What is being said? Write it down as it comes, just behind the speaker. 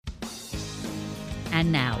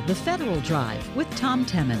And now, The Federal Drive with Tom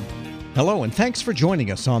Temin. Hello, and thanks for joining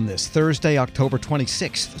us on this Thursday, October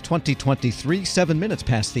 26th, 2023, 7 minutes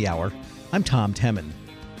past the hour. I'm Tom Temin.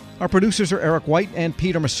 Our producers are Eric White and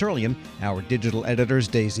Peter Masurlian, our digital editors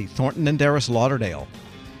Daisy Thornton and Darius Lauderdale.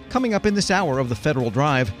 Coming up in this hour of The Federal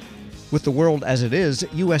Drive, with the world as it is,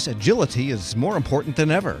 U.S. agility is more important than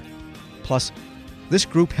ever. Plus, this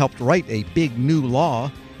group helped write a big new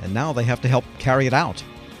law, and now they have to help carry it out.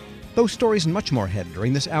 Those stories and much more ahead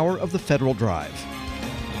during this hour of The Federal Drive.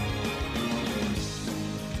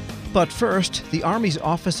 But first, the Army's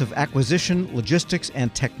Office of Acquisition, Logistics,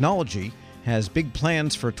 and Technology has big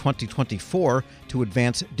plans for 2024 to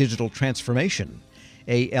advance digital transformation.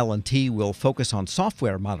 AL&T will focus on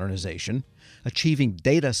software modernization, achieving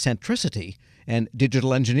data centricity, and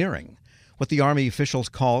digital engineering, what the Army officials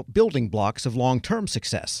call building blocks of long-term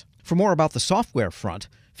success. For more about the software front,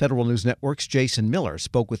 Federal News Network's Jason Miller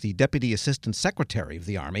spoke with the Deputy Assistant Secretary of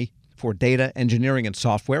the Army for Data Engineering and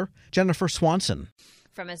Software, Jennifer Swanson.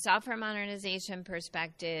 From a software modernization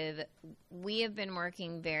perspective, we have been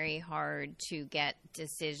working very hard to get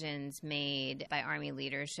decisions made by Army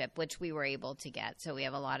leadership, which we were able to get. So we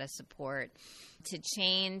have a lot of support to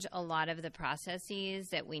change a lot of the processes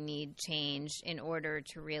that we need changed in order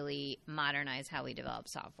to really modernize how we develop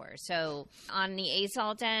software. So on the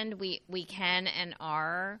ASALT end, we can and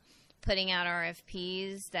are putting out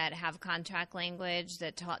RFPs that have contract language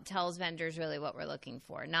that tells vendors really what we're looking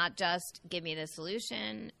for. Not just give me the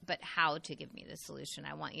solution, but how to give me the solution.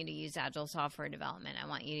 I want you to use Agile software development. I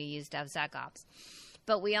want you to use DevSecOps.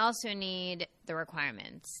 But we also need the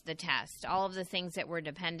requirements, the test, all of the things that we're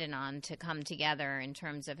dependent on to come together in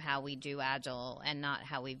terms of how we do Agile and not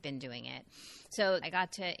how we've been doing it. So I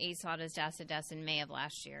got to ASALT as DASA in May of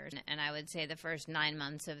last year, and I would say the first 9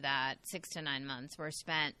 months of that, 6 to 9 months, were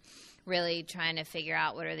spent really trying to figure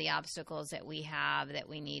out what are the obstacles that we have that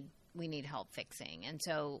we need help fixing. And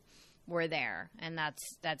so we're there, and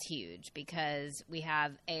that's huge because we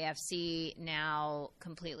have AFC now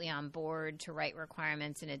completely on board to write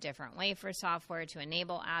requirements in a different way for software, to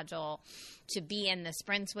enable Agile, to be in the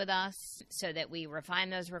sprints with us so that we refine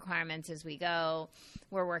those requirements as we go.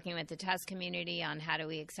 We're working with the test community on how do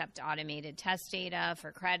we accept automated test data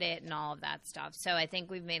for credit and all of that stuff. So I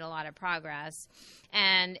think we've made a lot of progress.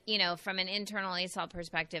 And, from an internal ASALT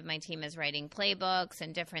perspective, my team is writing playbooks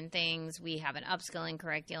and different things. We have an upskilling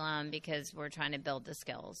curriculum because we're trying to build the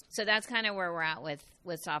skills. So that's kind of where we're at with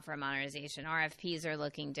software modernization. RFPs are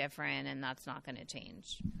looking different, and that's not going to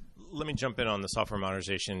change. Let me jump in on the software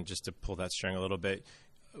modernization just to pull that string a little bit.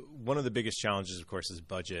 One of the biggest challenges, of course, is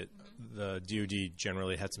budget. The DoD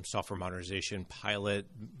generally had some software modernization pilot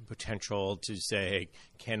potential to say, hey,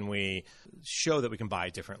 can we show that we can buy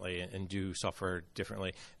differently and do software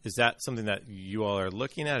differently? Is that something that you all are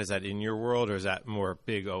looking at? Is that in your world, or is that more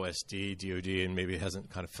big OSD, DoD, and maybe it hasn't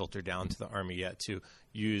kind of filtered down to the Army yet to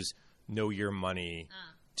use know your money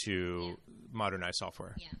to modernize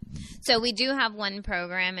software? Yeah. So we do have one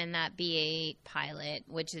program in that BA pilot,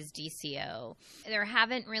 which is DCO. There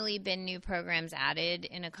haven't really been new programs added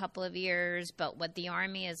in a couple of years, but what the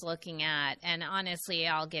Army is looking at, and honestly,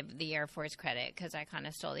 I'll give the Air Force credit because I kind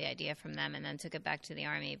of stole the idea from them and then took it back to the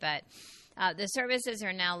Army, but the services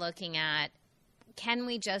are now looking at, can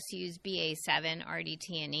we just use BA7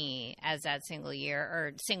 RDT&E as that single year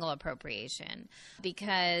or single appropriation?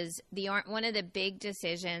 Because one of the big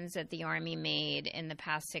decisions that the Army made in the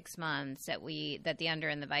past 6 months that the Under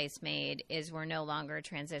and the Vice made is we're no longer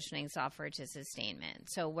transitioning software to sustainment.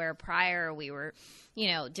 So where prior we were,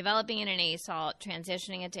 developing it in ASALT,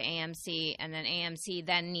 transitioning it to AMC, and then AMC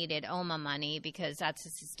then needed OMA money because that's a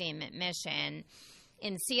sustainment mission.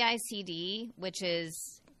 In CI/CD, which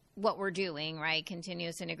is what we're doing, right?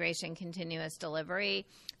 Continuous integration, continuous delivery.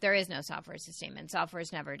 There is no software sustainment. Software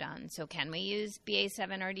is never done. So can we use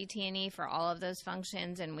BA7 RDT&E for all of those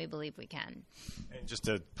functions? And we believe we can. And just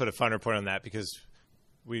to put a finer point on that, because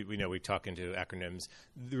we know we talk into acronyms,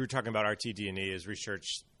 we're talking about RTD&E as research,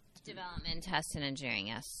 development, test, and engineering,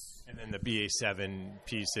 yes. And then the BA7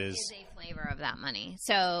 piece is a flavor of that money.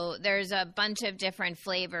 So there's a bunch of different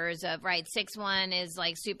flavors of, right, 6.1 is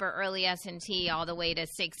like super early S&T all the way to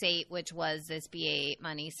 6.8, which was this BA8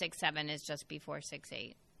 money. 6.7 is just before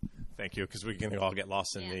 6.8. Thank you, because we can all get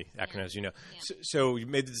lost in the acronyms, So you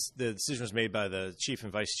made the decision was made by the chief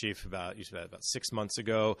and vice chief about 6 months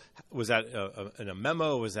ago. Was that in a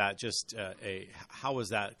memo? Was that just how was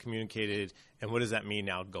that communicated, and what does that mean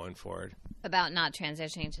now going forward? About not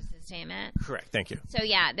transitioning to sustainment? Correct. Thank you. So,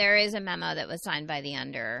 there is a memo that was signed by the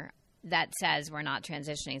Under that says we're not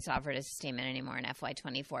transitioning software to sustainment anymore in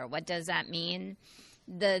FY24. What does that mean?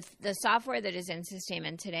 The software that is in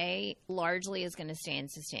sustainment today largely is going to stay in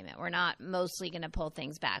sustainment. We're not mostly going to pull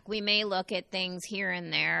things back. We may look at things here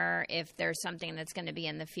and there. If there's something that's going to be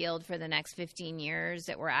in the field for the next 15 years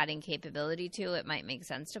that we're adding capability to, it might make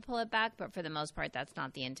sense to pull it back. But for the most part, that's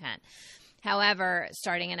not the intent. However,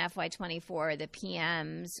 starting in FY24, the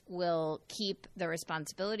PMs will keep the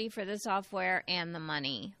responsibility for the software and the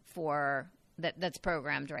money for that's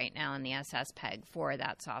programmed right now in the SSPEG for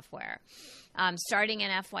that software. Starting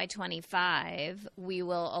in FY25, we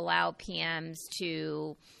will allow PMs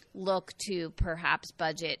to look to perhaps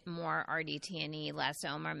budget more RDT&E, less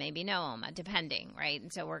OMA, or maybe no OMA, depending, right?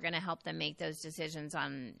 And so we're going to help them make those decisions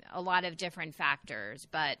on a lot of different factors,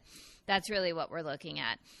 but that's really what we're looking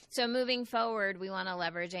at. So moving forward, we want to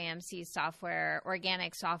leverage AMC's software,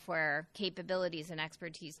 organic software capabilities and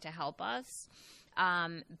expertise to help us.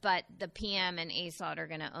 But the PM and ASOT are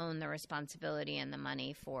going to own the responsibility and the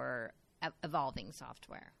money for evolving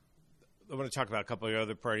software. I want to talk about a couple of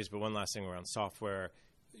other parties, but one last thing around software.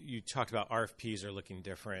 You talked about RFPs are looking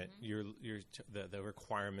different. The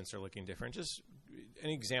requirements are looking different. Just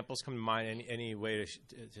any examples come to mind? Any way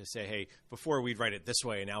to say, hey, before we'd write it this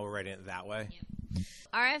way, and now we're writing it that way? Yep.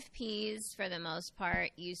 RFPs, for the most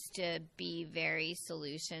part, used to be very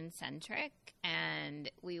solution-centric,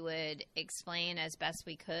 and we would explain as best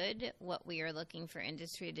we could what we are looking for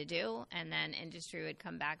industry to do, and then industry would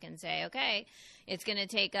come back and say, okay, it's going to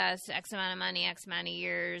take us X amount of money, X amount of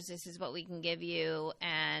years, this is what we can give you,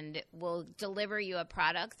 and we'll deliver you a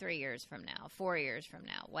product 3 years from now, 4 years from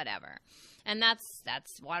now, whatever. And that's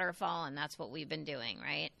waterfall, and that's what we've been doing,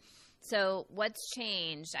 right? So what's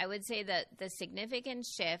changed? I would say that the significant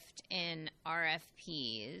shift in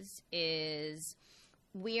RFPs is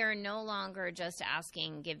we are no longer just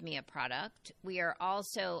asking, give me a product. We are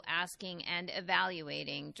also asking and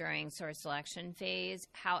evaluating during source selection phase,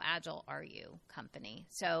 how agile are you, company?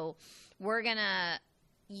 So we're going to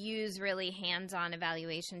use really hands-on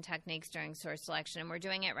evaluation techniques during source selection, and we're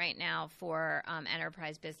doing it right now for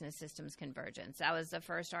enterprise business systems convergence. That was the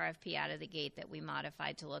first RFP out of the gate that we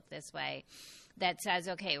modified to look this way, that says,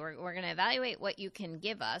 okay, we're going to evaluate what you can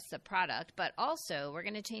give us, the product, but also we're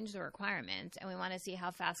going to change the requirements, and we want to see how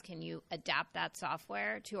fast can you adapt that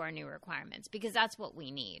software to our new requirements, because that's what we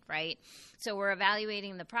need, right? So we're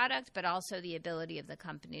evaluating the product, but also the ability of the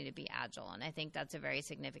company to be agile, and I think that's a very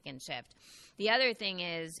significant shift. The other thing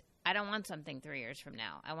is, I don't want something 3 years from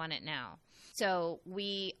now. I want it now. So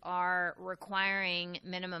we are requiring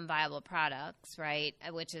minimum viable products, right,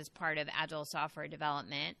 which is part of agile software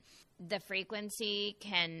development. The frequency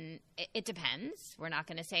it depends. We're not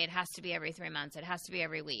going to say it has to be every 3 months. It has to be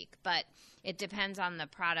every week. But it depends on the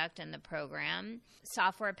product and the program.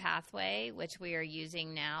 Software Pathway, which we are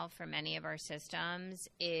using now for many of our systems,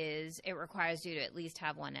 it requires you to at least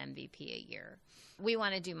have one MVP a year. We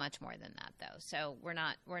want to do much more than that, though. So we're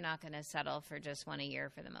not going to settle for just one a year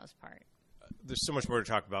for the most part. There's so much more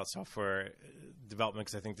to talk about software development,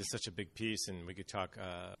 because I think there's such a big piece, and we could talk,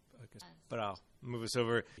 but I'll move us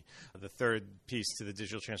over. The third piece to the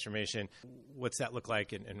digital transformation, what's that look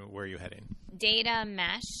like, and where are you heading? Data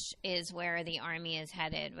mesh is where the Army is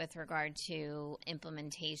headed with regard to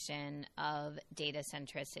implementation of data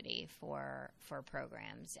centricity for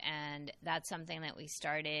programs. And that's something that we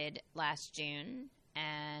started last June,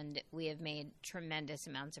 and we have made tremendous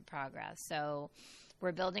amounts of progress. So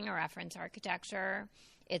we're building a reference architecture.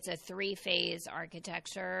 It's a 3-phase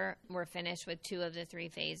architecture. We're finished with 2 of the 3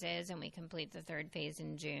 phases, and we complete the 3rd phase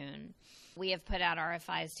in June. We have put out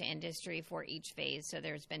RFIs to industry for each phase, so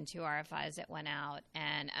there's been 2 RFIs that went out.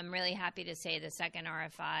 And I'm really happy to say the second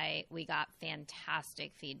RFI, we got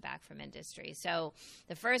fantastic feedback from industry. So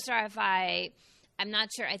the first RFI, I'm not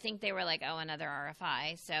sure. I think they were like, oh, another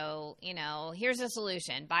RFI. So, here's a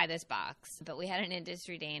solution. Buy this box. But we had an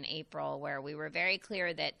industry day in April where we were very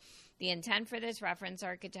clear that the intent for this reference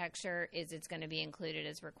architecture is it's going to be included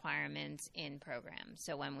as requirements in programs.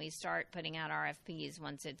 So when we start putting out RFPs,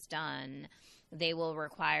 once it's done, they will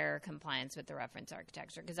require compliance with the reference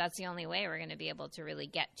architecture, because that's the only way we're going to be able to really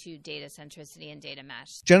get to data centricity and data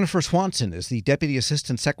mesh. Jennifer Swanson is the Deputy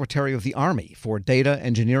Assistant Secretary of the Army for Data,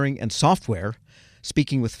 Engineering, and Software,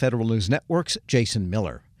 speaking with Federal News Network's Jason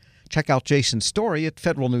Miller. Check out Jason's story at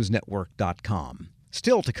federalnewsnetwork.com.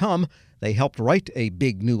 Still to come, they helped write a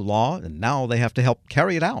big new law, and now they have to help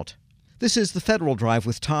carry it out. This is the Federal Drive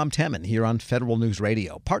with Tom Temin here on Federal News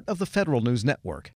Radio, part of the Federal News Network.